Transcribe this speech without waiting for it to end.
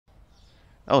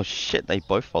Oh shit, they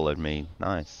both followed me.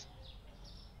 Nice.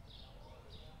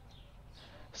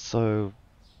 So,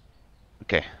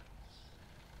 okay.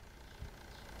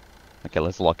 Okay,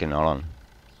 let's lock in on.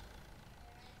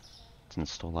 Let's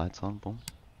install lights on, boom.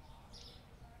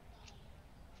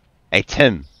 Hey,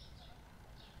 Tim.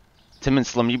 Tim and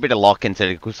Slim, you better lock into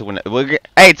it because hey,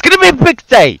 it's gonna be a big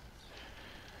day!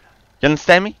 You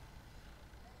understand me?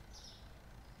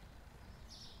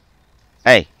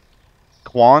 Hey,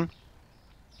 Quan?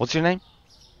 What's your name?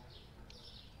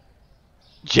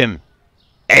 Jim.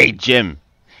 Hey, Jim.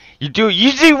 You do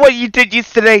what you did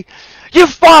yesterday? You're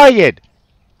fired!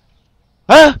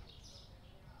 Huh?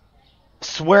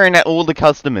 Swearing at all the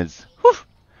customers. Whew.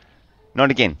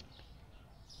 Not again.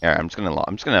 Alright, I'm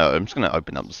just gonna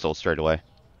open up the store straight away.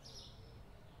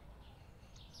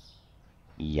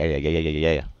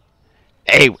 Yeah.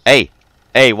 Hey,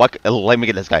 what? Let me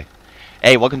get this guy.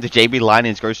 Hey, welcome to JB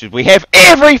Lining's Groceries. We have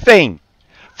everything!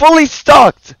 Fully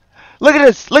stocked! Look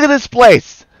at this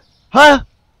place! Huh?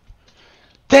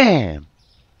 Damn!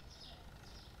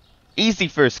 Easy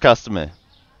first customer.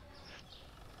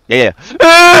 Yeah.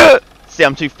 See,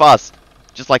 I'm too fast.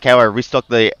 Just like how I restocked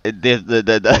the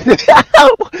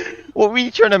What were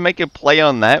you trying to make a play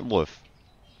on that with?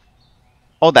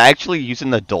 Oh, they're actually using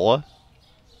the door?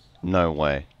 No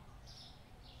way.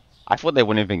 I thought they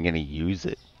weren't even gonna use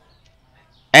it.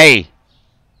 Hey,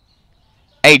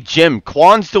 Jim,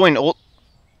 Quan's doing all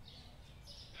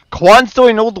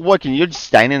the work and you're just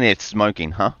standing there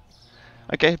smoking, huh?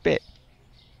 Okay, bet.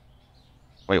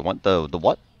 Wait, what the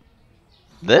what?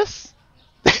 This?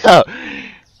 Oh,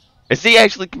 is he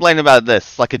actually complaining about this?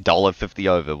 It's like $1.50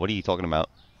 over. What are you talking about?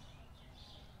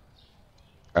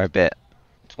 I bet.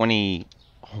 20.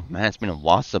 Oh man, it's been a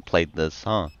while since I played this,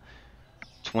 huh?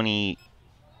 20.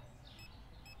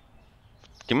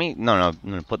 Give me no.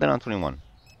 Put that on 21.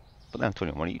 Put that on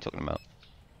 21. What are you talking about?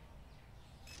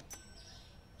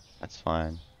 That's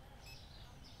fine.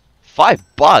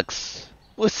 $5?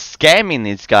 We're scamming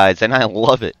these guys, and I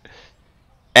love it.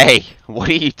 Hey, what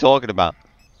are you talking about?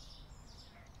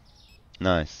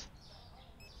 Nice.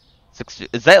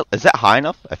 Is that high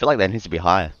enough? I feel like that needs to be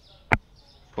higher.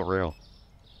 For real.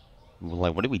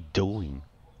 Like, what are we doing?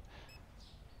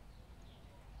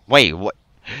 Wait, what?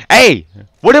 Hey,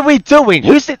 what are we doing?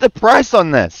 Who set the price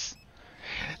on this?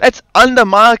 That's under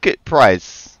market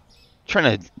price.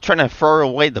 Trying to throw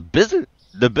away the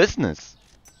business.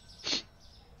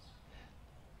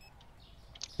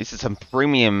 This is some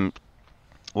premium.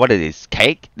 What it is?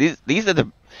 Cake? These are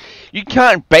the. You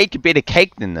can't bake a better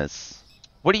cake than this.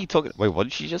 What are you talking? Wait, what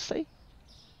did she just say?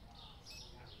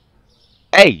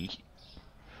 Hey,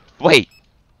 wait.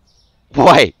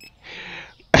 We're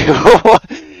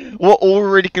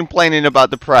already complaining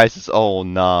about the prices. Oh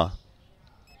nah.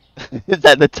 Is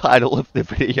that the title of the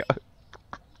video?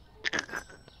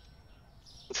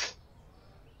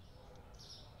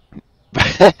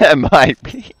 It might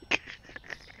be.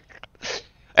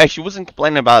 Hey, she wasn't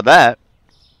complaining about that.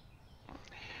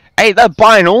 Hey, they're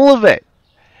buying all of it.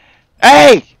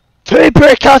 Hey, 2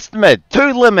 per customer,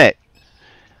 2 limit.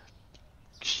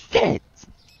 Shit.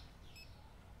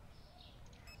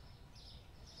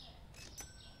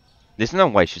 There's no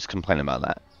way she's complaining about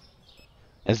that.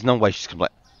 There's no way she's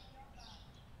complaining.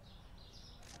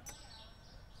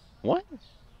 What?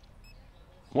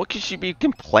 What could she be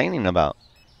complaining about?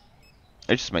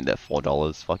 I just made that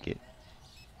 $4. Fuck it.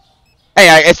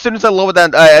 Hey, as soon as I lower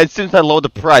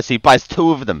the price, he buys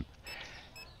 2 of them.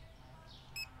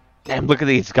 Damn, look at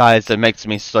these guys. It makes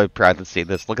me so proud to see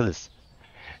this. Look at this.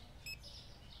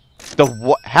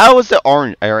 How is it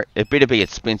orange? It better be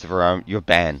expensive or you're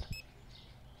banned.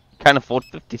 Can't afford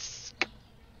 50.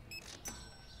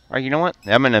 Alright, you know what?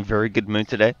 I'm in a very good mood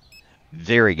today.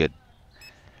 Very good.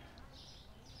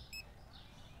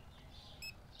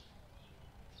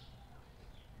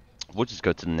 We'll just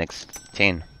go to the next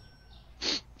 10.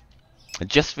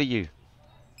 Just for you.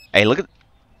 Hey, look at.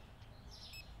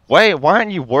 Wait, why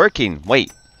aren't you working?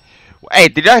 Wait. Hey,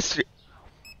 did I say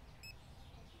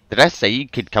you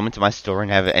could come into my store and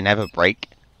have a break?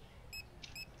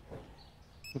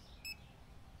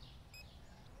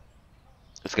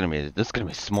 This is gonna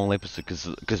be a small episode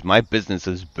because my business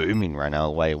is booming right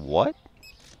now. Wait, what?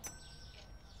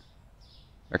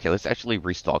 Okay, let's actually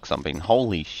restock something.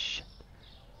 Holy sh!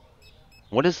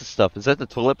 What is this stuff? Is that the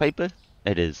toilet paper?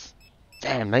 It is.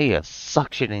 Damn, they are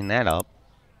suctioning that up.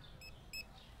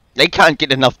 They can't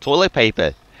get enough toilet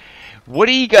paper. What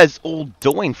are you guys all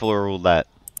doing for all that?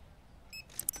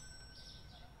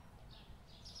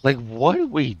 Like, what are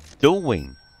we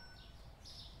doing?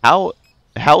 How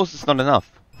is this not enough?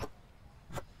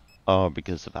 Oh,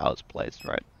 because of how it's placed,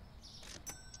 right?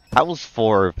 How's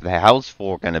four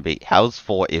gonna be? How's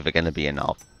four ever gonna be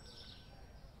enough?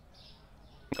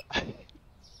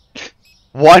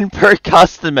 One per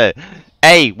customer.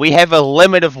 Hey, we have a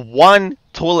limit of one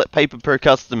toilet paper per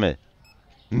customer.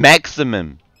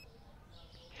 Maximum.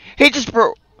 He just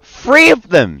brought 3 of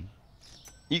them.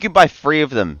 You can buy 3 of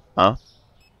them, huh?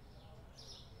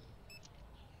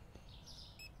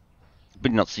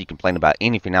 But not so you complain about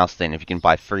anything else then if you can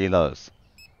buy 3 of those.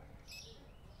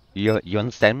 You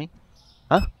understand me?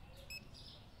 Huh?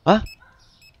 Huh?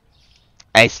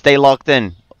 Hey, stay locked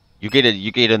in. You get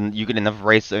another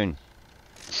race soon.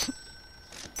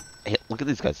 Hey, look at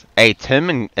these guys. Hey, Tim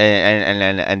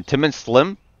and Tim and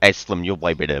Slim. Hey, Slim, you're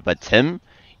way better. But Tim,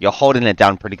 you're holding it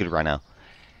down pretty good right now,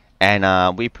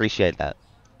 and we appreciate that.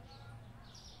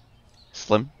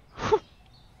 Slim,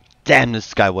 damn,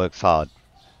 this guy works hard.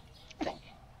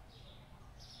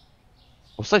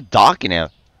 What's so dark in here?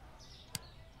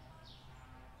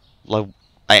 Like,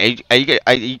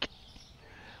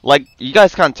 like, you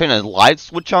guys can't turn a light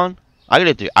switch on? I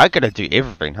gotta do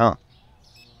everything, huh?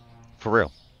 For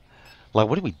real. Like,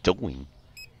 what are we doing?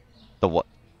 The what?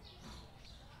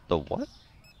 The what?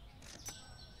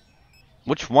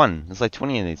 Which one? There's like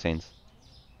 20 of these things.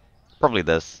 Probably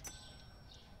this.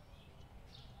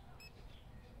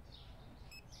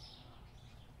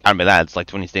 I don't know that, it's like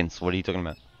 20 cents. What are you talking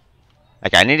about?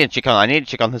 Okay, I need to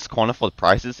check on this corner for the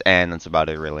prices, and that's about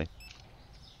it really.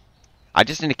 I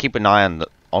just need to keep an eye on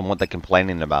what they're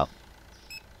complaining about.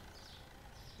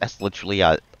 That's literally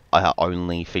our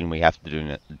only thing we have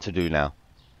to do now.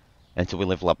 Until we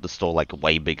level up the store like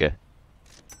way bigger.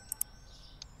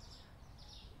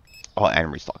 Oh,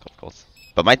 and restock, of course.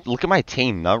 But look at my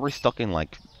team. They're restocking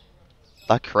like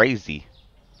crazy.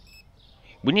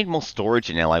 We need more storage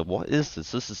in there. Like, what is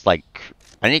this? This is like,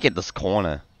 I need to get this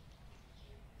corner.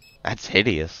 That's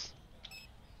hideous.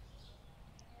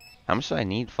 How much do I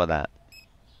need for that?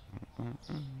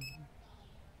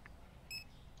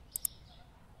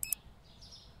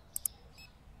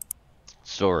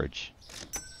 Storage.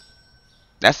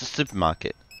 That's the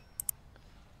supermarket.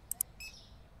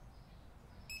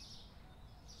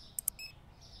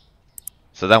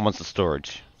 So that one's the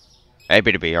storage. Hey,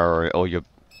 B2B, or your.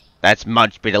 That's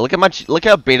much better. Look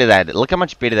how better that. Look how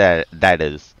much better that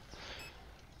is.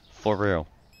 For real.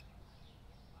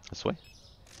 This way.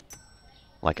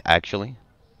 Like actually.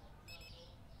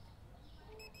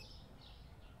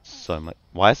 So much.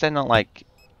 Why is that not like?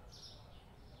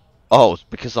 Oh, it's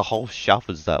because the whole shelf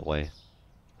is that way.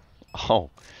 Oh,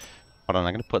 hold on.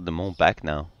 I'm gonna put them all back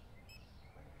now.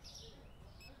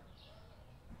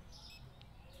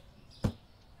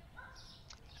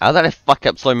 How did I fuck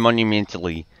up so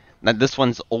monumentally? Now this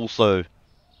one's also.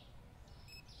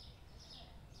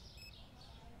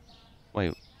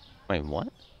 Wait, what?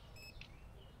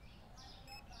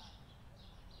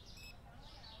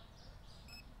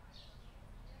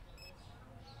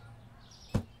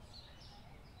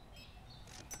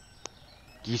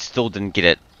 You still didn't get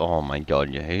it. Oh my god,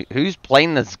 who's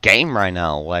playing this game right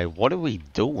now? Like, what are we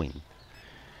doing?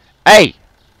 Hey!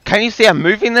 Can you see I'm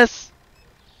moving this?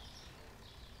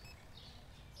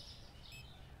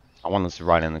 I want this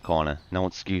right in the corner. No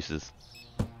excuses.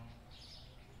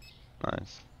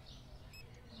 Nice.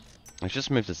 Let's just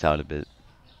move this out a bit.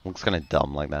 Looks kinda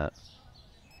dumb like that.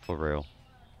 For real.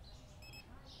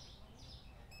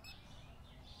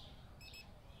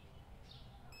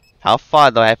 How far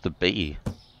do I have to be?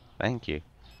 Thank you.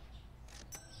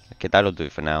 Okay, that'll do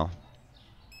for now.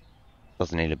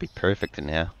 Doesn't need to be perfect in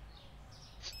here.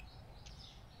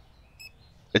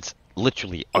 It's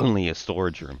literally only a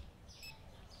storage room.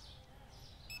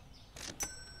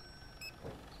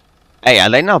 Hey,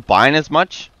 are they not buying as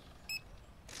much?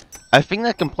 I think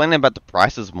they're complaining about the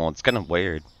prices more. It's kind of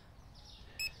weird.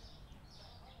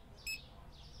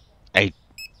 Hey,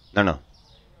 no.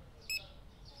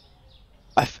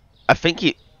 I think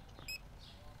he...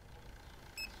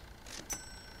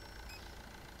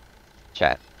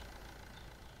 Chat.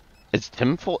 Did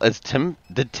Tim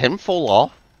fall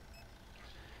off?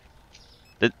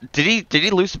 Did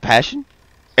he lose the passion?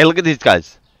 Hey, look at these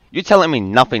guys. You're telling me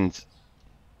nothing's...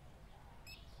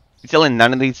 You're telling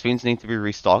none of these things need to be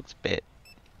restocked? Bet.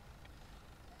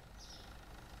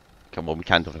 Okay, well, we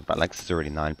can't talk about like, it's already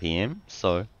 9 PM,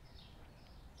 so...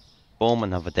 Boom,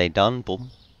 another day done, boom.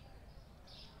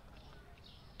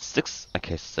 6,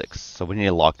 okay, 6. So we need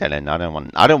to lock that in. I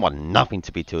don't want nothing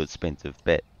to be too expensive,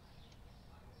 bet.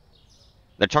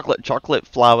 The chocolate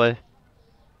flour,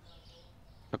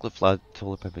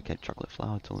 toilet paper cake, chocolate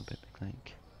flour, toilet paper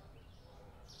cake.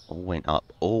 All went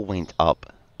up, all went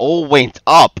up, all went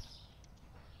up!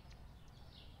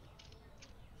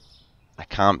 I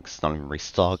can't because it's not even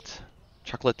restocked.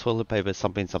 Chocolate toilet paper,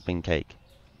 something, something cake.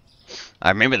 I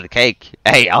remember the cake.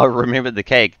 Hey, I'll remember the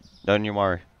cake. Don't you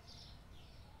worry.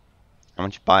 How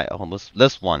much you buy? Oh,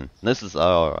 this one. This is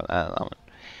that one.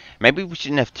 Maybe we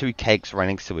shouldn't have two cakes right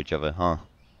next to each other, huh?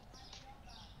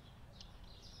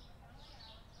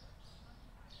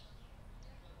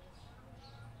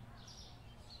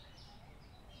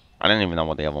 I don't even know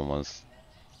what the other one was.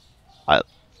 I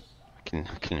couldn't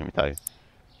even tell you.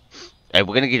 Hey,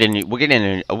 we're getting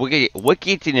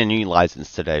a new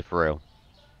license today, for real.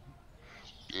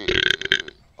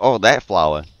 Oh, that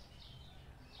flower.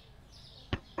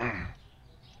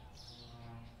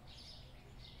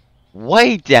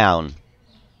 Way down.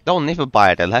 They'll never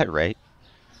buy it at that rate.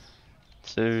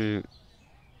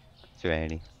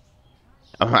 280.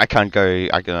 I can't go.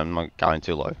 I'm not going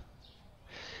too low.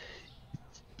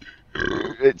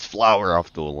 It's flour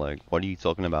after all. Like, what are you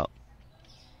talking about?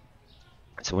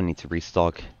 So we need to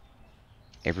restock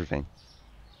everything.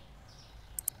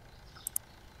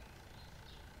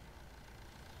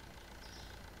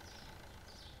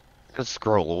 Let's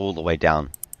scroll all the way down.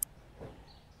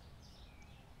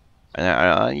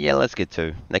 Yeah, let's get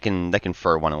two. They can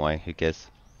throw one away. Who cares?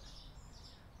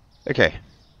 Okay.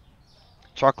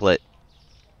 Chocolate.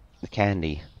 The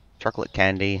candy. Chocolate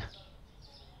candy.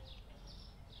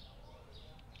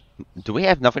 Do we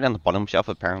have nothing on the bottom shelf?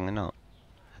 Apparently not.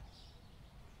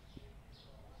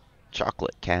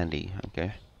 Chocolate candy.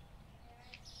 Okay.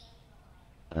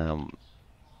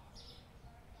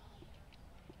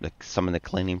 Like some of the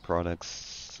cleaning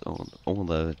products, all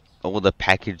the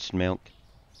packaged milk,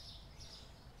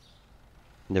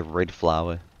 the red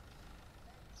flour.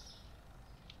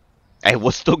 Hey,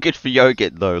 we're still good for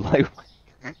yogurt though. Like,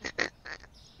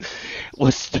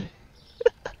 we're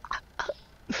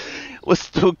we're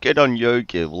still good on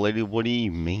yogurt. Lady, what do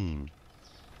you mean?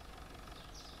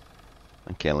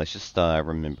 Okay, let's just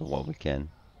remember what we can.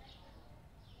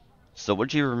 So, what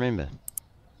do you remember?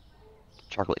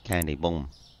 Chocolate candy. Boom.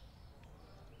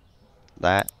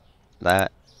 That,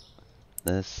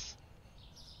 this,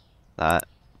 that,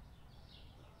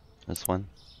 this one,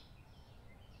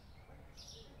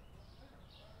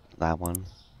 that one,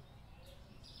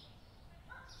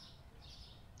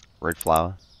 red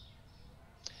flour,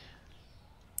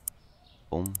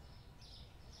 boom,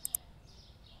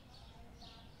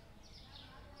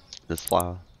 this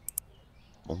flour,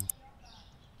 boom,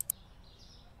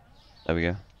 there we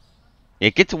go. Yeah,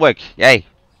 get to work, yay!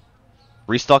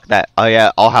 Restock that. Oh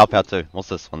yeah, I'll help out too. What's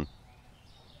this one?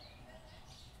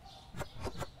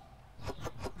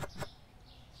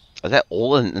 Is that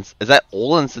all in? Is that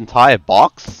all in its entire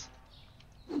box?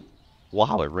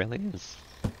 Wow, it really is.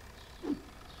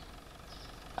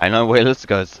 I know where this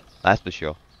goes. That's for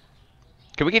sure.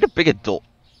 Can we get a bigger door?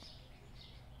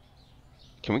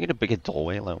 Can we get a bigger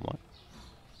doorway? Like what?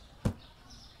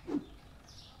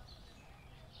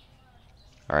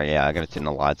 Alright, yeah, I gotta turn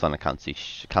the lights on. I can't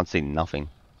see nothing.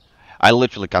 I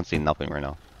literally can't see nothing right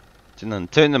now.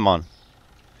 Turn them on.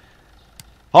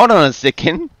 Hold on a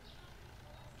second.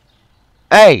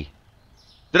 Hey!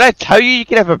 Did I tell you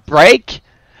could have a break?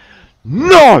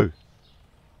 No!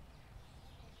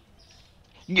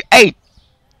 Hey!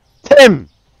 Tim!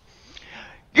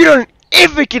 You don't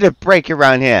ever get a break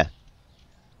around here!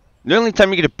 The only time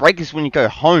you get a break is when you go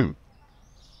home.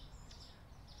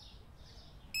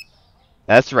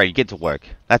 That's right, you get to work.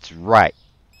 That's right.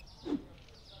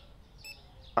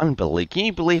 Unbelievable. Can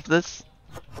you believe this?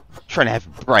 Trying to have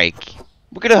a break.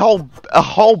 We've got a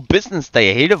whole business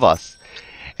day ahead of us.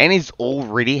 And he's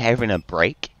already having a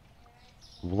break?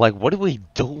 Like, what are we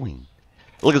doing?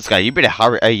 Look at this guy, you better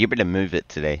hurry, you better move it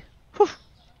today. Whew.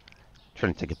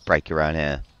 Trying to take a break around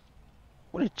here.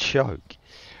 What a joke.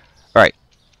 Alright.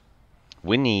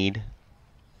 We need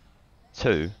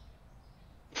two.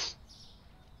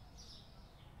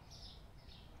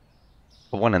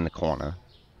 One in the corner.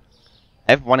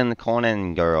 Have one in the corner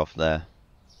and go off there.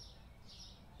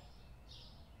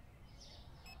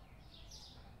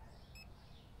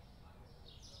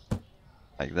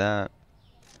 Like that.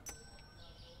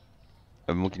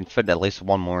 And we can fit at least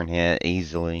one more in here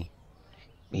easily.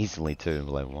 Easily too,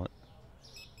 like what?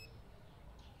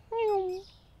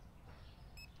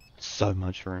 So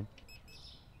much room.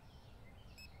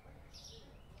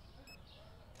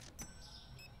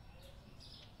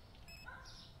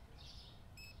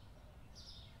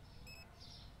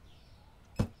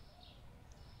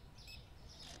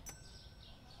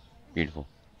 Beautiful.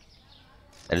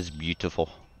 That is beautiful.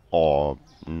 Oh,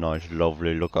 nice,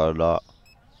 lovely, look at that.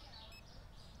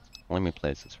 Let me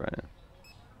place this right now.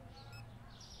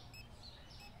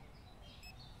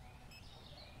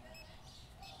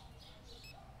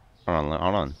 Hold on,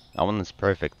 hold on. That one is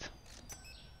perfect.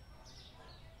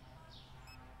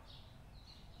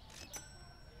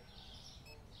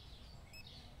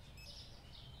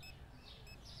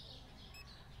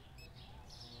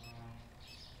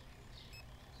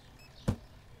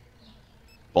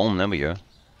 Boom, there we go.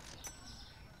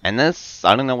 And this,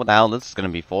 I don't know what the hell this is gonna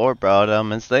be for, but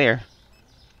it's there.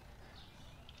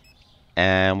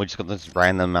 And we just got this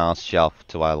random mouse shelf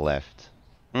to our left.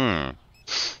 I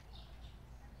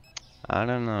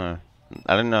don't know.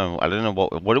 I don't know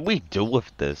what do we do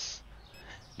with this?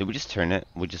 Did we just turn it?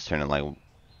 We just turn it like,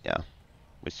 yeah.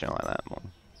 We just turn it like that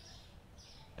one.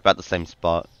 About the same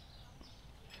spot.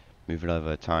 Move it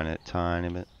over a tiny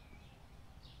bit.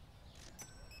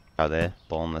 Oh, there.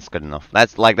 Boom, that's good enough.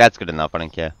 That's good enough, I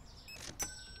don't care.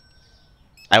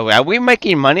 Are we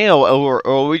making money or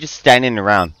are we just standing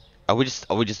around? Are we just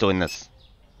doing this?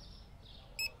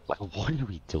 Like, what are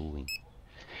we doing?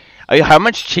 Hey, how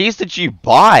much cheese did you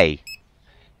buy?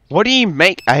 What do you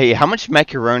make? Hey, how much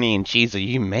macaroni and cheese are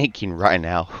you making right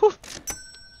now?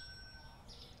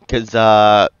 Cause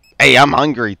hey, I'm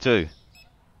hungry too.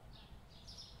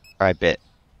 Alright, bet.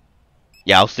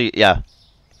 Yeah, I'll see. Yeah,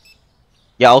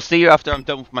 I'll see you after I'm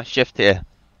done with my shift here.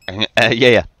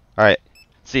 Yeah. Alright,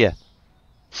 see ya.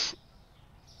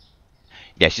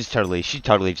 Yeah, she totally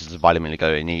just invited me to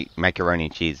go and eat macaroni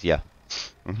and cheese. Yeah.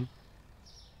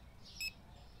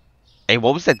 Hey,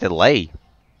 what was that delay?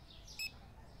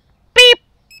 Beep.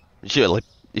 It should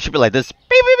be like this. Beep,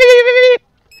 beep, beep, beep, beep, beep.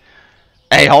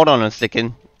 Hey, hold on a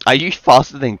second. Are you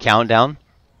faster than Countdown?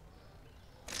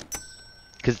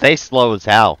 Cause they slow as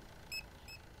hell.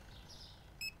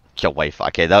 Wait,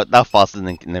 okay, they're faster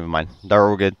than. Never mind. They're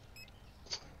all good.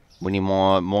 We need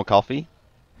more coffee.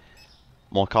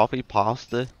 More coffee,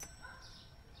 pasta.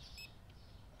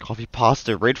 Coffee,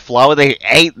 pasta, red flour. They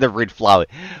ate the red flour.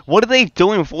 What are they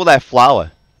doing with all that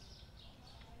flour?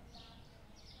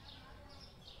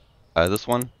 This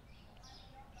one.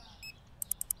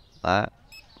 That.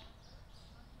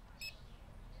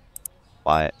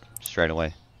 Buy it straight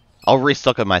away. I'll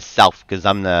restock it myself because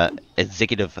I'm the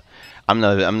executive. I'm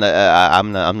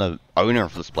the owner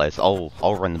of this place. I'll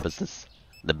run the business.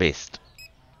 The best.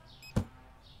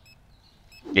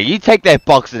 Yeah, you take that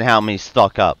box and help me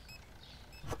stock up.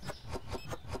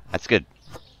 That's good.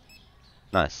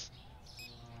 Nice.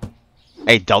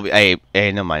 Hey,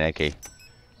 never mind, okay.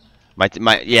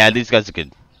 Yeah, these guys are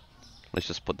good. Let's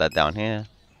just put that down here.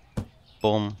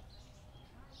 Boom.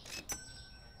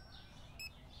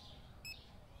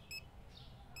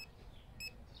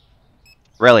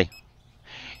 Really?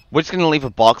 We're just gonna leave a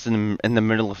box in the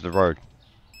middle of the road.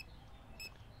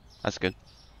 That's good.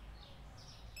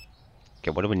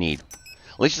 Okay, what do we need?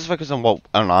 Let's just focus on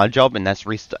our job, and that's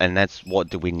what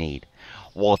do we need?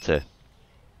 Water,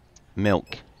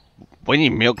 milk. We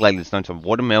need milk like this. No time.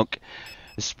 Water, milk,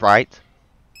 Sprite.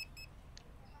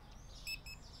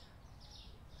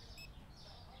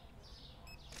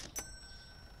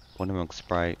 Water, milk,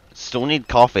 Sprite. Still need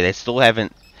coffee. They still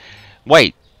haven't.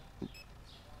 Wait.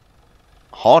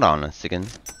 Hold on a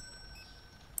second.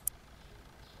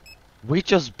 We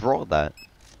just brought that,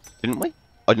 didn't we?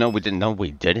 Oh no, we didn't. No, we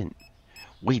didn't.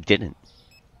 We didn't.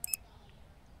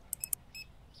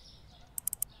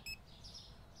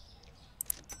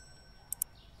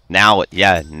 Now,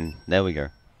 yeah, there we go.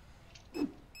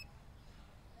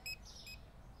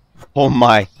 Oh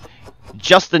my.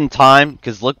 Just in time,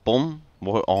 because look, boom.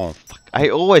 Oh, fuck. I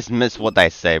always miss what they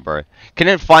say, bro.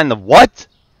 Couldn't find the what?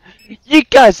 You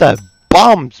guys are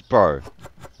bums, bro.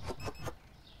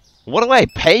 What do I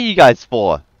pay you guys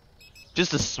for? Just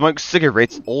to smoke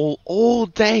cigarettes all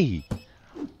day.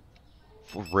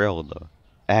 For real, though.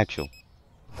 Actual.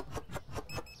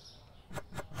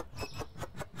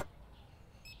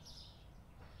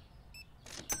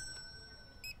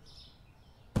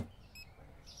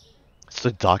 So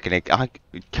dark and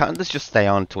can't this just stay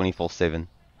on 24/7?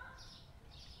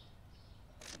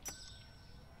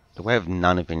 We have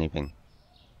none of anything.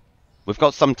 We've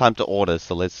got some time to order,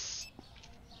 so let's.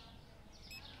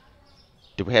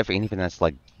 Do we have anything that's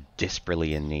like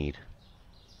desperately in need?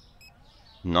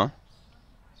 No.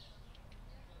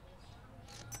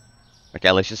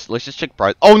 Okay, let's just check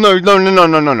price. Oh no!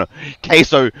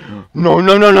 Queso. No.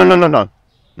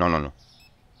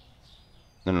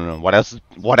 No. What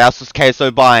else is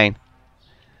Queso buying?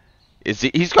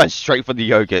 He's going straight for the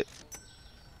yogurt.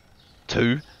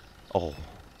 2? Oh.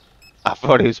 I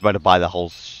thought he was about to buy the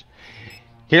whole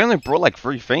he only brought like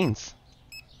 3 things.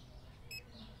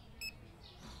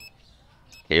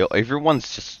 Okay,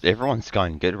 everyone's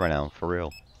going good right now, for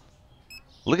real.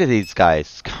 Look at these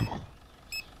guys. Come on.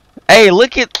 Hey,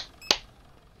 look at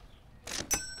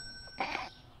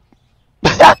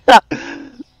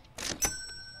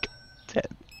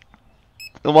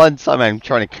The one time I'm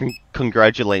trying to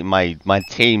congratulate my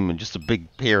team and just a big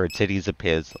pair of titties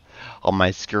appears on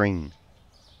my screen.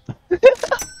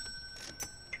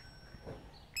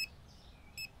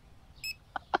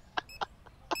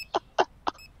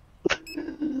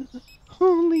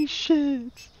 Holy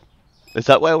shit. Is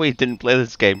that why we didn't play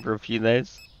this game for a few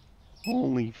days?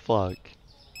 Holy fuck.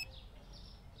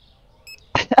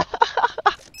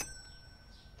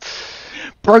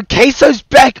 Bro, Queso's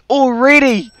back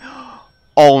already!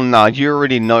 Oh no, you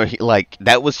already know, like,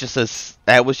 that was just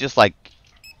that was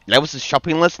a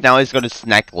shopping list, now he's got a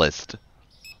snack list.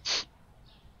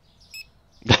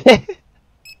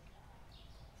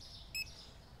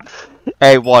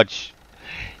 Hey, watch.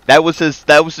 That was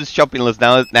his shopping list,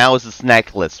 now it's a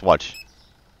snack list, watch.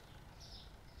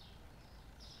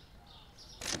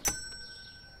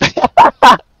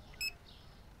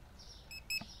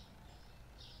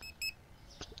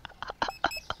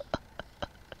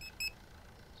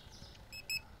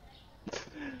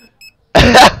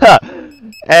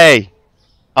 Hey,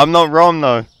 I'm not wrong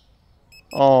though.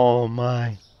 Oh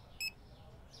my.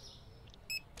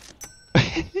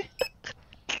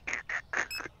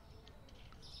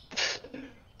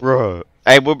 Bro.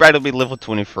 Hey, we're about to be level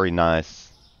 23,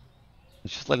 nice.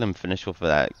 Let's just let him finish with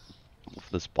that, with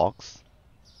this box.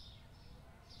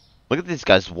 Look at these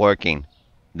guys working.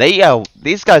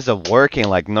 These guys are working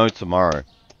like no tomorrow.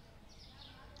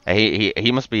 Hey,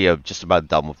 he must be just about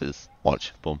done with his.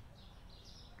 Watch, boom.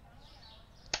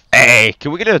 Hey,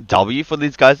 can we get a W for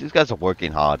these guys? These guys are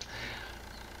working hard.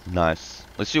 Nice.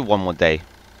 Let's do one more day.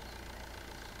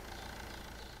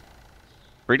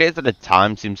 3 days at a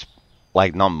time seems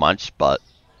like not much, but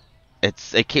it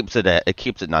keeps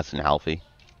it nice and healthy.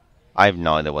 I have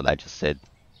no idea what I just said.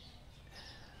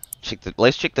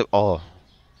 Let's check the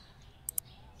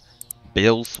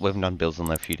bills. We haven't done bills in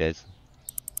a few days.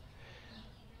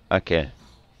 Okay.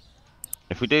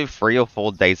 If we do 3 or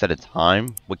 4 days at a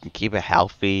time, we can keep a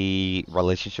healthy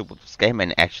relationship with this game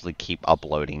and actually keep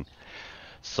uploading.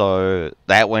 So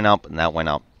that went up and that went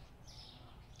up.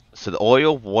 So the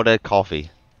oil, water,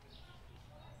 coffee.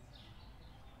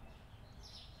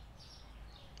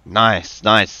 Nice,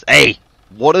 nice. Hey,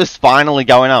 water's finally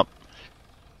going up.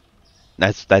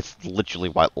 That's literally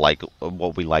what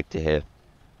we like to hear.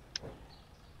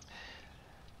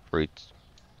 Fruits.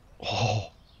 Oh.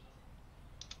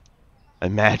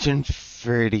 Imagine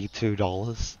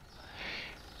 $32.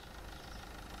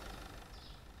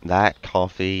 That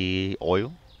coffee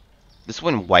oil. This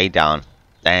went way down.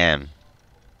 Damn.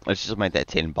 Let's just make that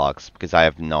 $10 because I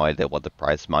have no idea what the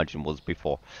price margin was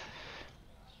before.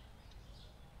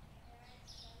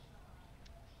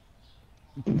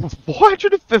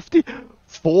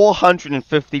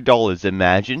 $450.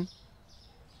 Imagine.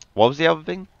 What was the other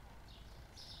thing?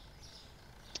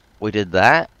 We did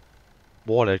that.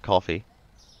 Water, coffee.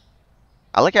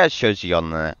 I like how it shows you on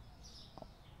the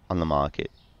market.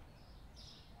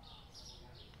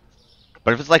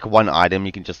 But if it's like one item,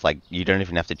 you can just you don't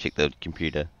even have to check the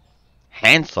computer.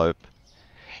 Hand soap.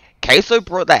 Queso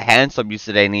brought that hand soap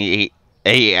yesterday, and he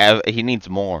needs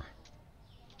more.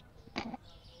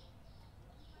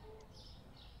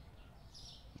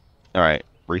 All right,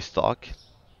 restock.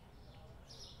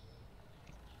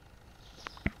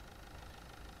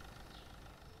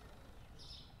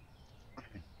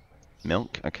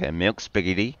 Milk. Okay, milk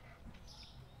spaghetti.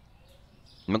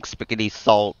 Milk spaghetti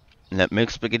salt. No, milk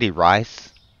spaghetti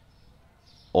rice.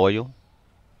 Oil.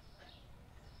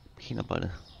 Peanut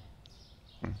butter.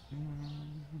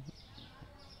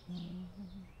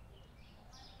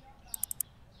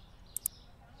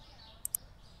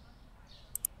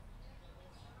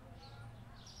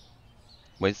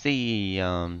 Where's the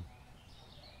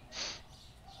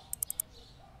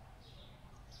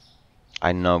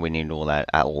I know we need all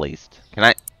that at least. Can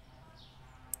I?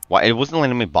 Why it wasn't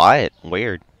letting me buy it?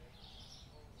 Weird.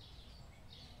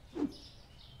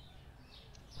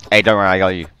 Hey, don't worry, I got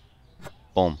you.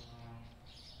 Boom.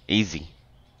 Easy.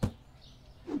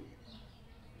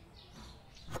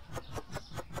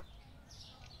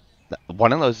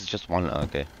 One of those is just one.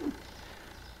 Okay.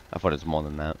 I thought it was more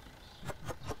than that.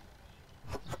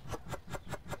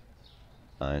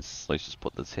 Nice. Let's just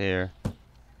put this here.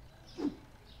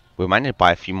 We might need to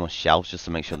buy a few more shelves just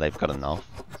to make sure they've got enough.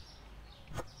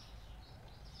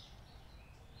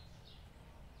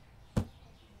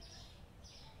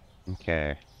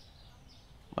 Okay.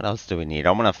 What else do we need?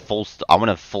 I want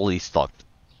a fully stocked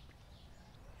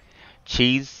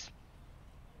cheese,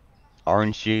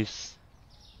 orange juice.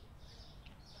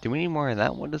 Do we need more of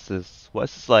that? What is this? Why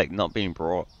is this not being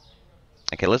brought?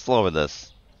 Okay, let's lower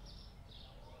this.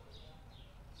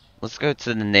 Let's go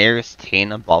to the nearest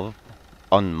 10 above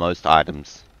on most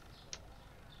items.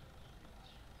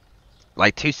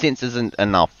 Like 2 cents isn't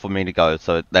enough for me to go,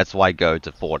 so that's why I go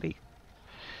to 40.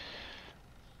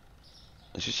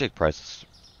 Let's just check prices.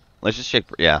 Let's just check,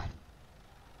 yeah.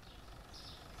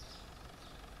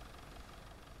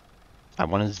 I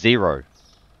want a 0.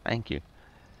 Thank you.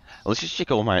 Let's just check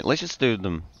all my, let's just do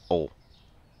them all.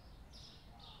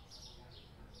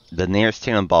 The nearest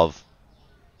 10 above.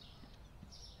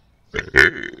 So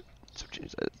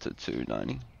change that to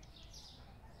 290.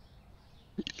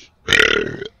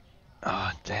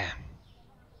 Oh, damn.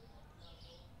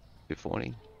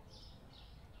 240.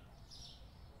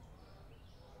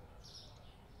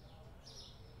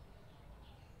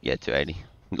 Yeah, 280.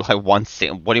 Like 1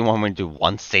 cent. What do you want me to do?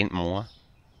 1 cent more?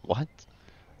 What?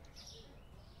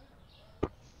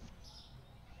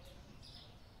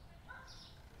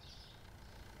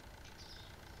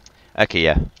 Okay,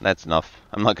 yeah, that's enough.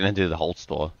 I'm not gonna do the whole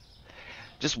store.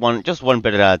 Just one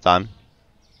bit at a time.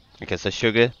 Okay, so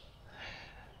sugar,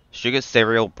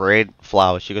 cereal, bread,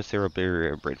 flour. Sugar, cereal,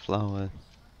 bread, flour.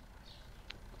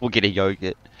 We'll get a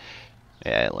yogurt.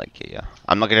 Yeah, like yeah.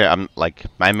 I'm like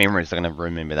my memory's not gonna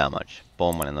remember that much.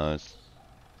 Boom, one of those.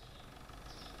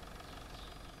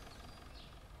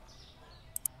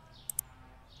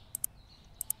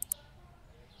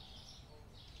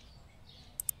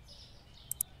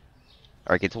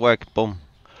 Alright, get to work. Boom.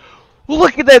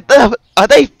 Look at that. Are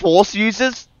they force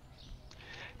users?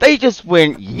 They just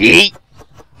went yeet.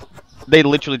 They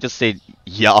literally just said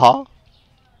yeah.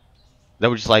 They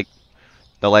were just like,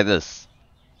 they're like this.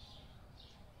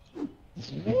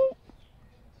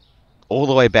 All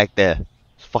the way back there.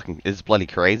 It's bloody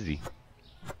crazy.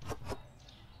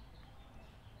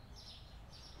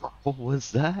 What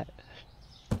was that?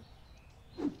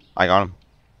 I got him.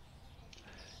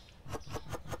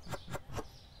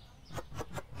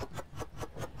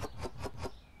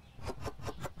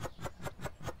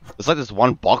 It's like this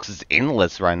one box is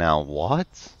endless right now. What?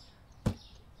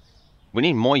 We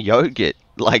need more yogurt.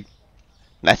 Like,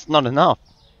 that's not enough.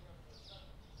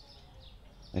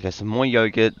 Okay, some more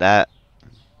yogurt. That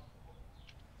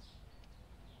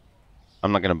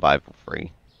I'm not gonna buy for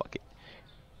free. Fuck it.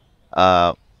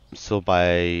 So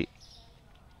buy.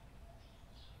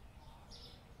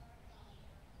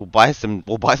 We'll buy some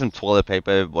toilet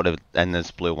paper, whatever, and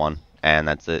this blue one, and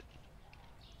that's it.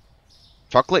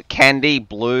 Chocolate candy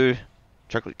blue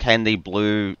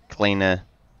cleaner.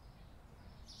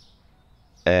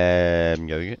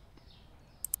 Yogurt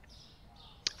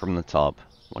from the top.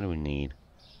 What do we need?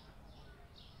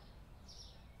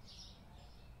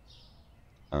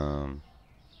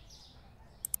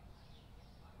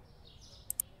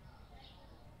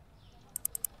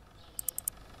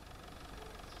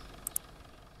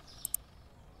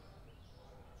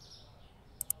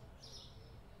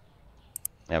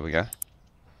 There we go.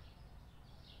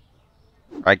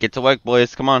 Alright, get to work,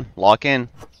 boys. Come on, lock in.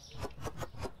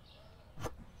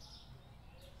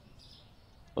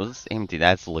 Was this empty?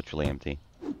 That's literally empty.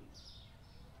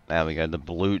 There we go. The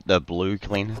blue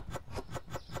cleaner.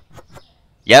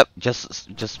 Yep,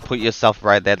 just put yourself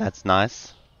right there. That's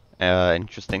nice.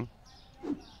 Interesting.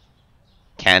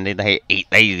 Candy.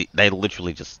 They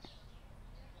literally just.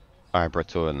 Alright, brought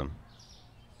 2 of them.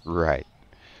 Right.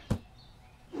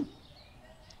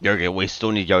 Yogurt. We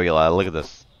still need yogurt. Look at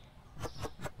this.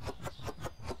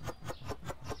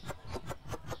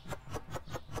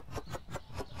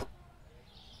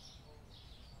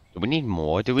 Do we need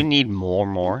more? Do we need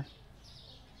more?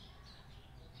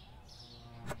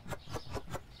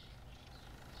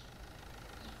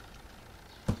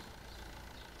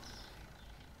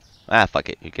 Ah, fuck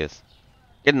it. Who cares?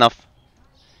 Good enough.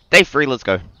 Day 3. Let's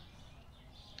go.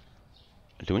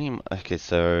 Do we need? Okay,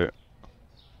 so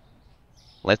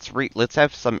let's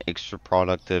have some extra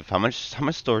productive. How much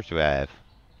storage do we have?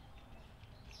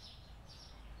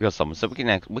 We got some, so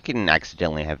we can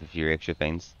accidentally have a few extra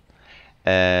things.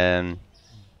 Yeah,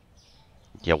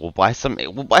 we'll buy some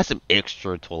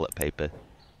extra toilet paper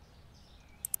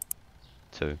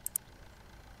too,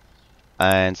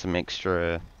 and some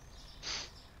extra.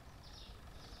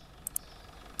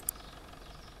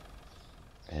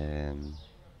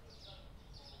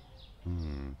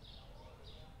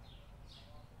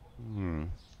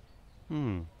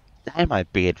 Damn, my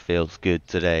beard feels good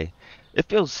today. It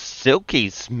feels silky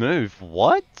smooth.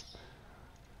 What?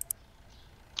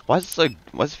 Why does it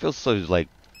feel so, like,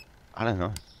 I don't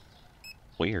know,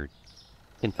 weird?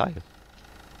 Can't tell you.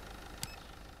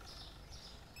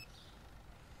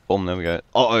 Boom, there we go.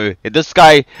 Uh-oh, this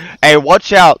guy, hey,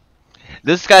 watch out.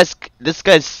 This guy's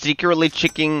secretly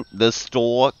checking the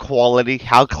store quality,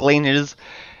 how clean it is.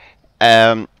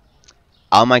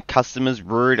 Are my customers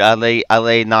rude? Are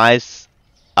they nice?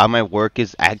 Are my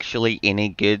workers actually any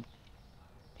good?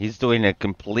 He's doing a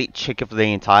complete check of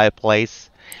the entire place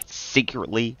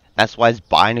secretly. That's why he's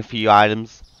buying a few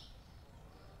items.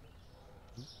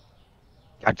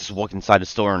 I just walk inside the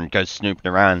store and go snooping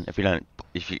around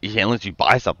unless you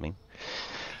buy something.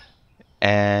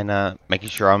 And making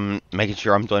sure I'm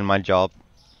doing my job.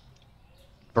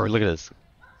 Bro, look at this.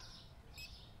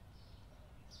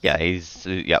 Yeah,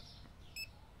 yep,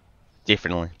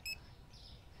 definitely.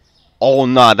 Oh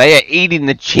no, they are eating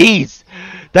the cheese.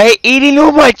 They are eating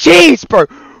all my cheese, bro.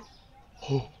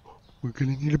 Oh, we're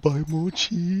gonna need to buy more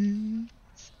cheese.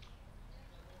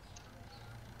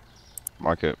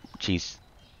 Market cheese.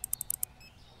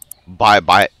 Buy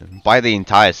the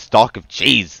entire stock of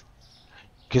cheese,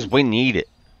 cause we need it.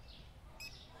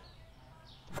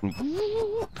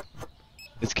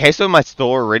 Is queso in my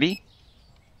store already?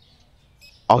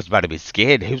 I was about to be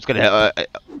scared. Who's gonna? I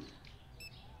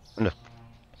don't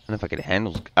know if I could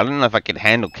handle. I don't know if I could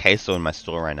handle queso in my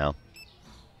store right now.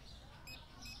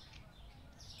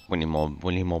 We need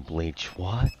more bleach.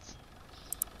 What?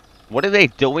 What are they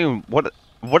doing? What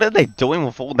are they doing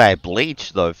with all that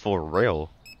bleach though? For real?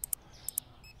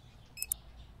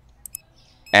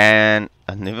 And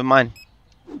never mind.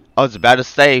 I was about to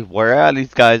say, where are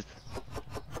these guys?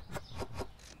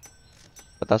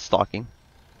 But that's stalking.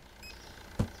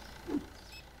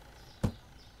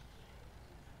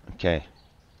 Okay.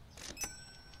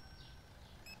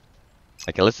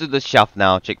 Okay, let's do the shelf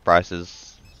now. Check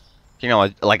prices. You know,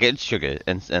 like it's sugar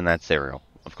and that cereal.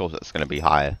 Of course, it's gonna be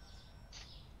higher.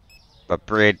 But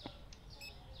bread.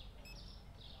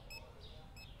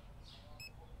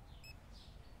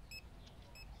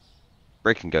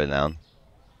 Bread can go down.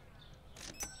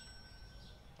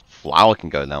 Flour can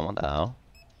go down. What the hell?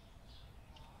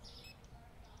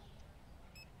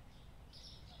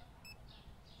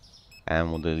 And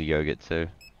we'll do the yogurt too.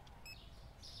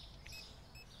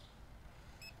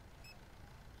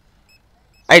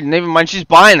 Hey, never mind. She's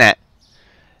buying that.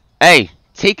 Hey,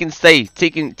 tea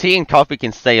and coffee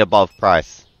can stay above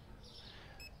price.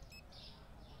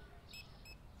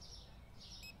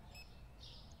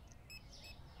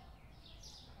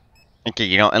 Okay,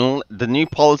 you know, and the new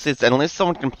policy is unless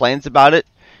someone complains about it,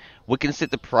 we can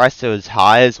set the price to as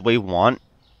high as we want.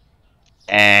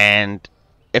 And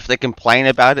if they complain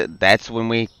about it, that's when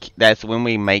we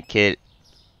make it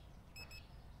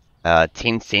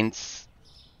 10 cents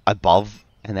above,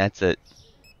 and that's it.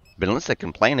 But unless they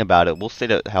complain about it, we'll set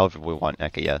it however we want.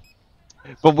 Okay, yeah.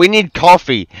 But we need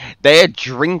coffee. They are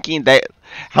drinking.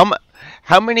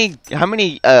 How many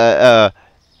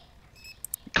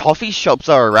coffee shops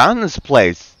are around this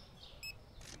place?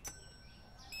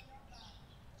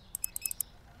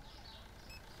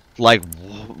 Like,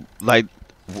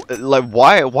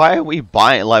 why are we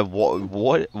buying? Like,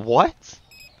 what?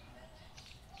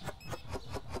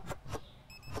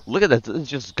 Look at that! It's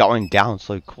just going down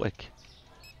so quick.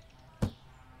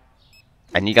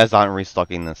 And you guys aren't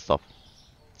restocking this stuff.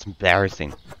 It's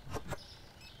embarrassing.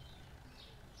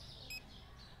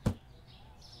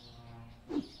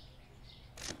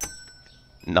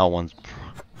 No one's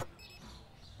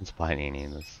buying any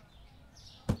of this.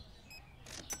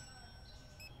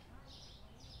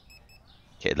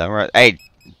 Okay, don't worry. Hey,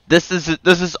 this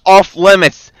is off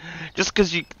limits. Just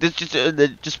because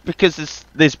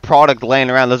this product laying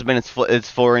around doesn't mean it's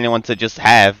for anyone to just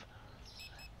have.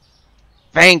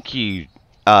 Thank you,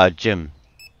 Jim.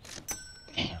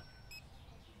 Damn.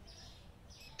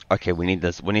 Okay, we need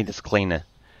this. We need this cleaner.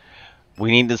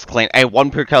 We need this clean. Hey,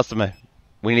 one per customer.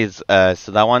 We need so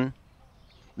that one.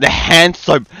 The hand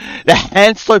soap. The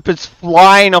hand soap is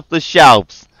flying off the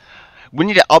shelves. We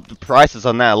need to up the prices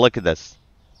on that. Look at this.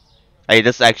 Hey,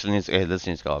 this actually needs. Hey, this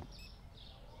needs to go up.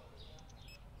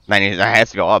 Man, it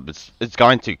has to go up. It's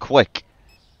going too quick.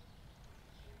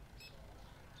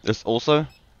 This also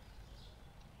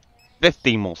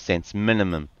 50 more cents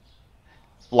minimum.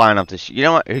 Flying up the you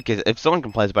know what? Who cares? If someone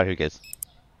complains about it, who cares?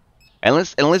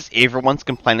 Unless everyone's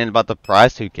complaining about the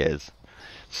price, who cares?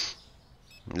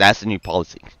 That's the new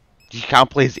policy. You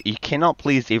cannot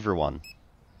please everyone.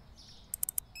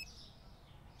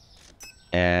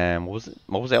 And what was it?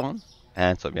 What was that one?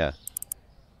 And so yeah.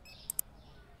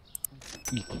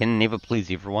 You can never please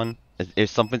everyone. If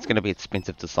something's gonna be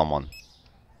expensive to someone.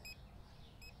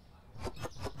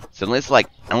 So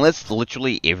unless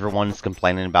literally everyone's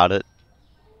complaining about it,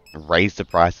 raise the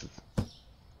prices.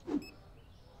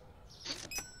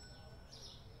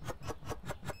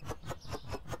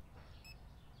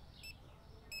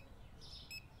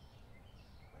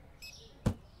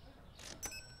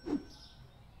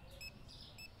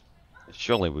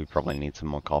 Surely we probably need some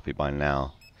more coffee by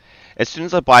now. As soon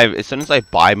as I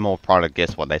buy more product,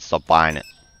 guess what? They stop buying it.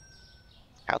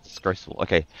 How disgraceful.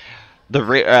 Okay, the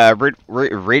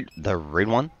the red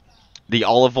one, the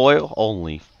olive oil.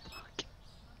 Holy fuck!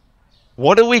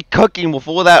 What are we cooking with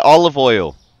all that olive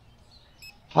oil?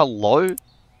 Hello?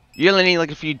 You only need like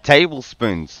a few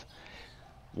tablespoons.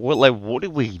 What are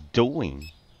we doing?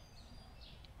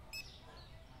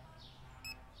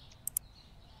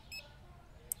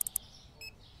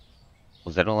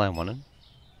 Was that all I wanted?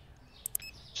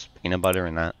 Just peanut butter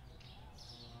and that.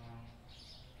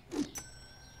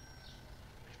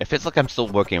 It feels like I'm still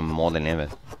working more than ever.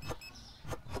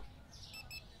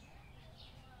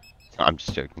 I'm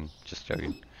just joking. Just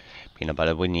joking. Peanut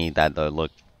butter, we need that though,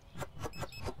 look.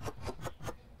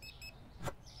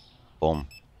 Boom.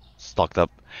 Stocked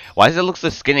up. Why does it look so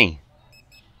skinny?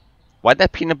 Why'd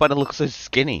that peanut butter look so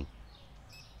skinny?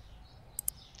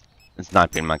 It's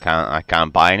not peanut. I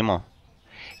can't buy anymore.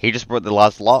 He just brought the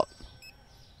last lot.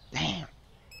 Damn.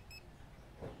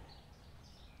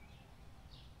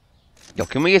 Yo,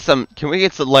 can we get some?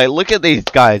 Like, look at these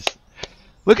guys.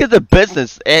 Look at the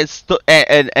business. It's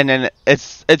and then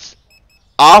it's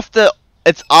after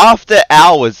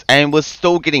hours and we're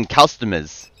still getting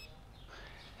customers.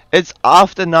 It's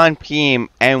after 9 PM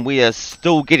and we are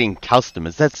still getting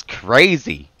customers. That's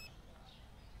crazy.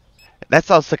 That's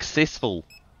how successful.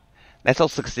 That's how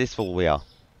successful we are.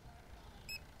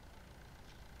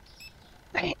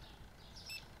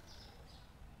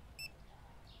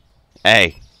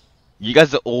 Hey, you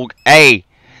guys are all. Hey,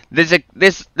 there's an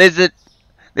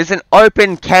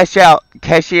open cashier.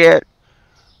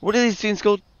 What are these things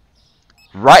called?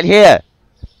 Right here.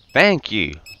 Thank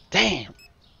you. Damn.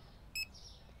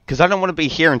 Because I don't want to be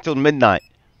here until midnight.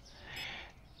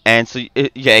 And so,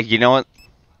 yeah, you know what?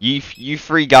 You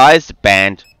three guys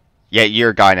banned. Yeah, you're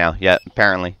a guy now. Yeah,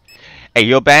 apparently. Hey,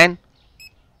 you're banned.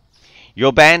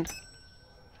 You're banned.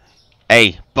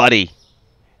 Hey, buddy.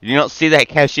 Did you not see that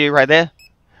cashier right there?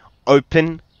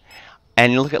 Open.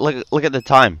 And look at the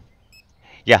time.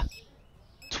 Yeah.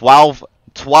 12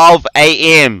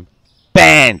 AM.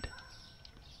 Banned.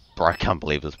 Bro, I can't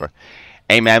believe this, bro.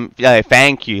 Hey man, yeah,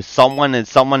 thank you. Someone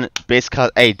best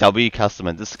AW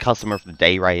customer. This is customer of the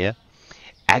day right here.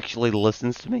 Actually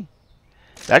listens to me.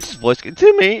 That just voice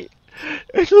to me.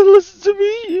 Actually listens to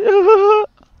me.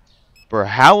 Bro,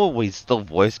 how are we still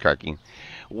voice cracking?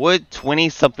 We're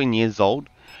 20-something years old.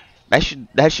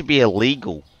 That should be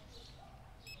illegal.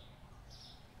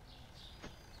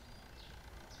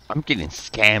 I'm getting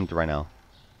scammed right now.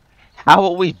 How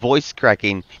are we voice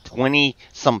cracking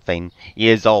 20-something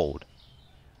years old?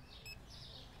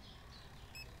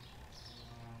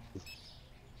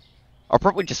 I'll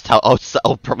probably just tell.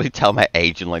 I'll probably tell my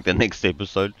age in like the next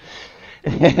episode.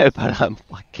 But I'm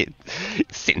fucking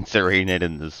censoring it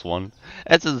in this one.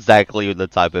 That's exactly the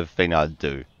type of thing I'd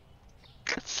do.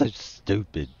 That's so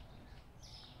stupid.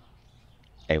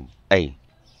 Hey.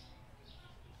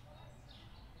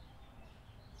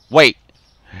 Wait.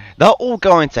 They're all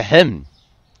going to him.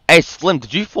 Hey, Slim,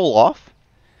 did you fall off?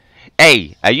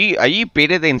 Hey, are you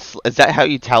better than? Is that how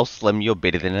you tell Slim you're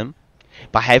better than him?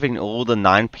 By having all the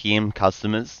 9 PM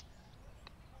customers?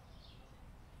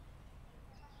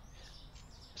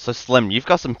 So Slim, you've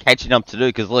got some catching up to do,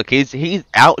 because look, he's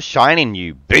outshining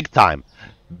you big time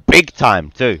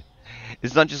too.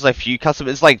 It's not just a few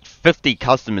customers, it's like 50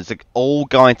 customers, like, all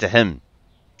going to him.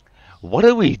 What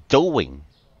are we doing?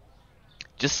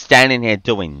 Just standing here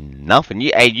doing nothing.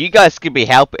 You guys could be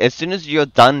helping. As soon as you're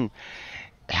done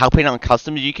helping out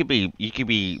customers, you could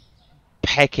be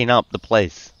packing up the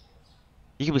place.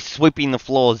 You could be sweeping the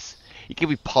floors. You could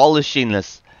be polishing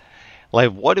this.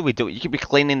 Like, what do we do? You could be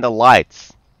cleaning the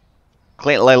lights.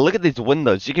 Like, look at these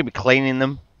windows. You could be cleaning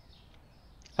them.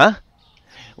 Huh?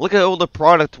 Look at all the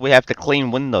product we have to clean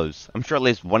windows. I'm sure at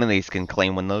least one of these can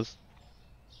clean windows.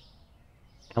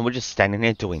 And we're just standing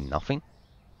there doing nothing.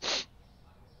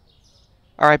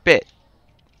 Alright, bet.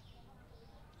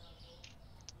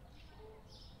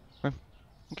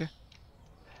 Okay.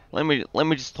 Let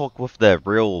me just talk with the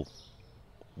real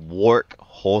work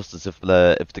horses of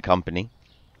the company.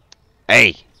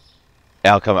 Hey,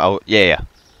 I'll come. Yeah.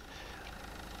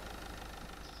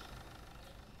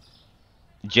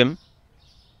 Jim,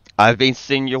 I've been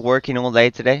seeing you working all day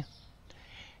today.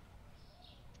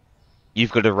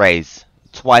 You've got a raise,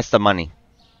 twice the money.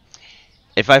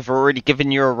 If I've already given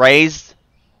you a raise,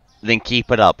 then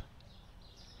keep it up.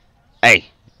 Hey,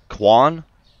 Quan,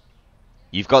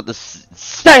 you've got the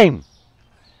same.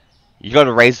 You got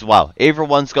a raise as well.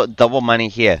 Everyone's got double money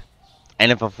here.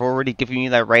 And if I've already given you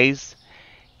that raise,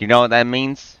 you know what that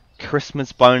means?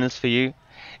 Christmas bonus for you.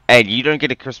 Hey, you don't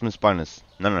get a Christmas bonus.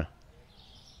 No, no.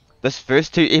 Those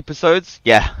first 2 episodes,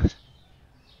 yeah.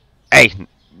 Hey,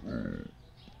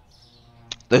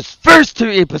 those first 2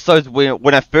 episodes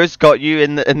when I first got you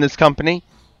in this company.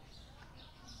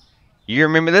 You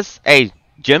remember this? Hey,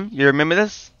 Jim, you remember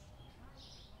this?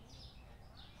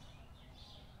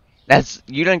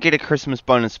 You don't get a Christmas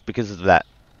bonus because of that.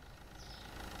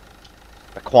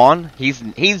 Quan,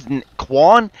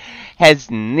 Quan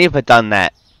has never done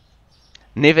that.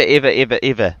 Never, ever, ever,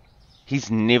 ever.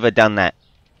 He's never done that.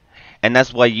 And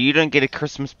that's why you don't get a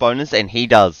Christmas bonus and he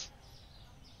does.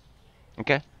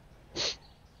 Okay?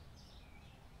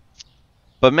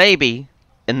 But maybe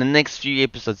in the next few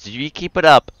episodes, if you keep it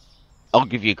up, I'll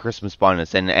give you a Christmas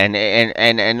bonus and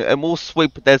we'll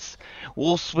sweep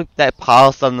that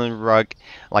past under the rug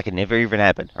like it never even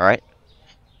happened, alright?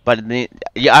 But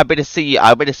yeah, I better see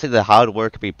the hard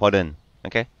work be put in,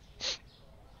 okay?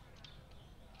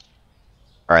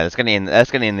 Alright, that's gonna end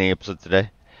the episode today.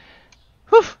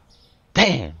 Whew!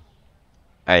 Damn!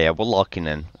 Hey, yeah, we're locking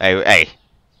in. Hey,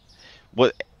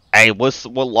 we're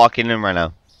locking in right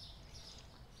now.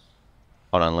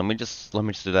 Hold on, let me just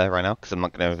do that right now, cause I'm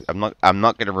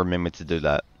not gonna remember to do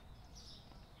that.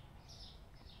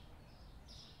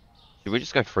 Should we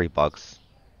just go $3?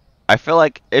 I feel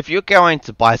like if you're going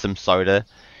to buy some soda,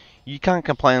 you can't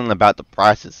complain about the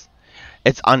prices.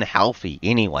 It's unhealthy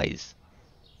anyways.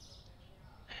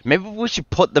 Maybe we should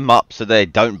put them up so they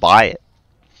don't buy it.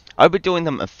 I'd be doing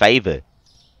them a favor.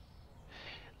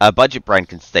 A budget brand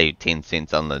can stay 10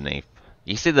 cents underneath.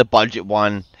 You see the budget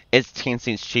one, it's 10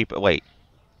 cents cheaper. Wait.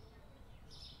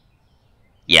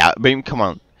 Yeah, I mean, come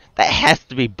on. That has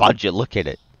to be budget. Look at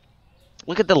it.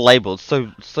 Look at the label. It's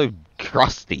so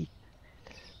crusty.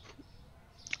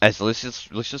 So let's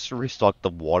just restock the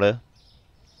water.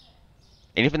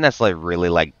 Anything that's like really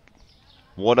like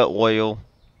water oil,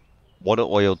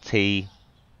 tea,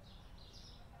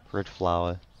 bread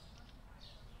flour.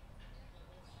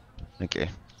 Okay.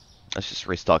 Let's just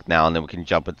restock now and then we can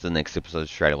jump into the next episode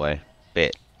straight away.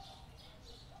 Bet.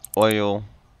 Oil,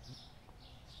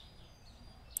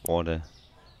 water,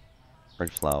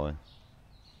 bread flour,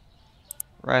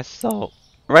 rice salt.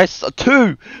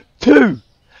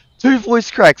 Two voice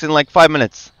cracks in like 5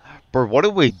 minutes. Bro, what are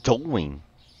we doing?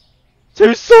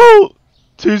 Two salt!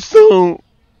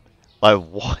 Like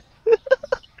what?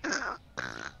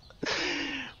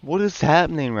 What is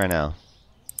happening right now?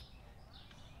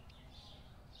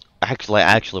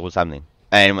 Actually, what's happening?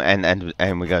 And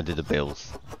we're gonna do the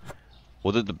bills.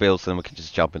 We'll do the bills, and then we can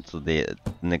just jump into the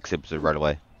next episode right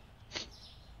away.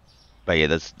 But yeah,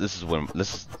 this is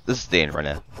the end right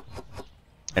now.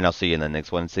 And I'll see you in the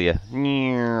next one. See ya.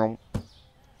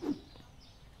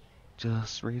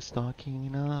 Just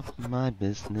restocking up my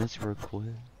business real quick.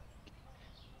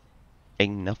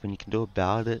 Ain't nothing you can do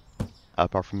about it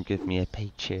apart from give me a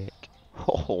paycheck.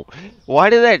 Oh, why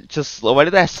did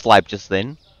that slap just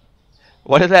then?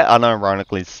 Why did that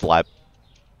unironically slap?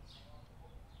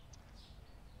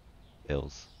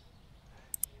 Bills.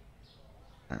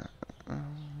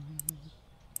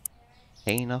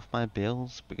 Paying off my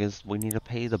bills because we need to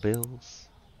pay the bills.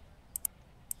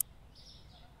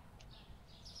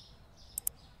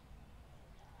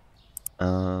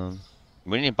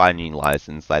 We need to buy a new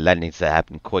license. Like that needs to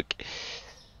happen quick.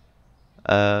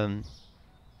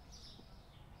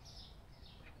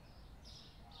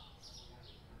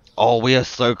 Oh, we are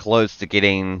so close to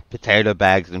getting potato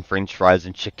bags and French fries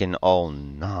and chicken. Oh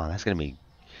no, that's gonna be.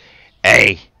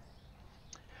 Hey,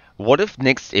 what if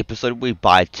next episode we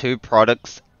buy 2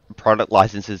 product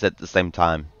licenses at the same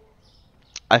time?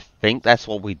 I think that's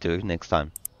what we do next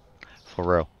time.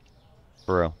 For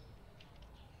real.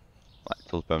 Like,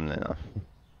 till permanent now.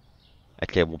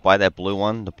 Okay, we'll buy that blue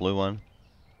one, the blue one.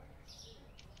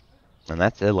 And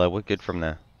that's it, like, we're good from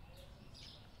there.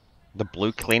 The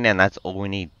blue cleaner, and that's all we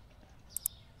need.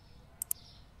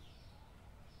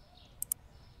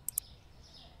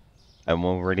 And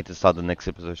we're ready to start the next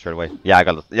episode straight away. Yeah, I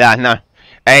got this. Yeah, no.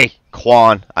 Hey,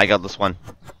 Quan, I got this one.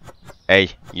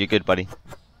 Hey, you good, buddy?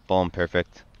 Boom,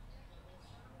 perfect.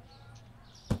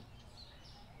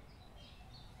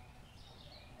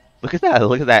 Look at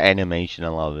that animation, I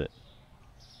love it.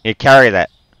 Here, carry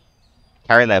that.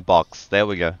 Carry that box. There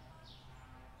we go.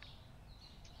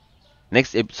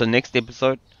 Next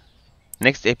episode,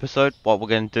 what we're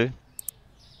gonna do?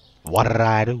 What did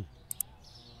I do?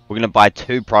 We're gonna buy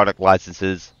 2 product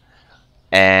licenses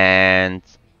and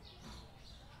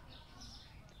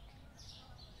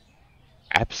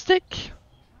Apstick?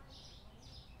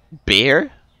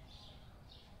 Beer?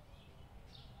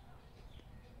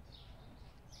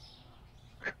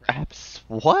 Craps?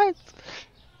 What?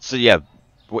 So yeah,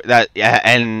 That yeah,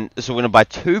 and so we're gonna buy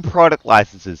 2 product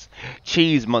licenses: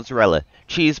 cheese, mozzarella,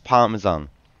 cheese, parmesan,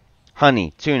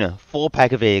 honey, tuna, 4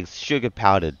 pack of eggs, sugar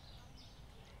powdered.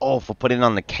 Oh, for putting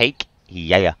on the cake,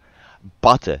 yeah.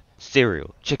 Butter,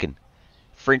 cereal, chicken,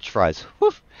 French fries,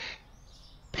 woof.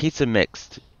 Pizza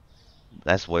mixed.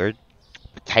 That's weird.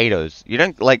 Potatoes. You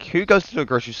don't like who goes to a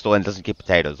grocery store and doesn't get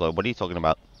potatoes? Like, what are you talking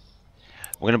about?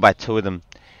 We're gonna buy 2 of them,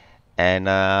 and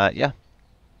yeah.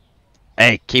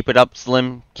 Hey, keep it up,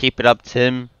 Slim. Keep it up,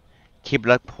 Tim. Keep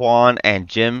it up, Quan and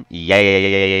Jim.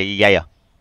 Yeah.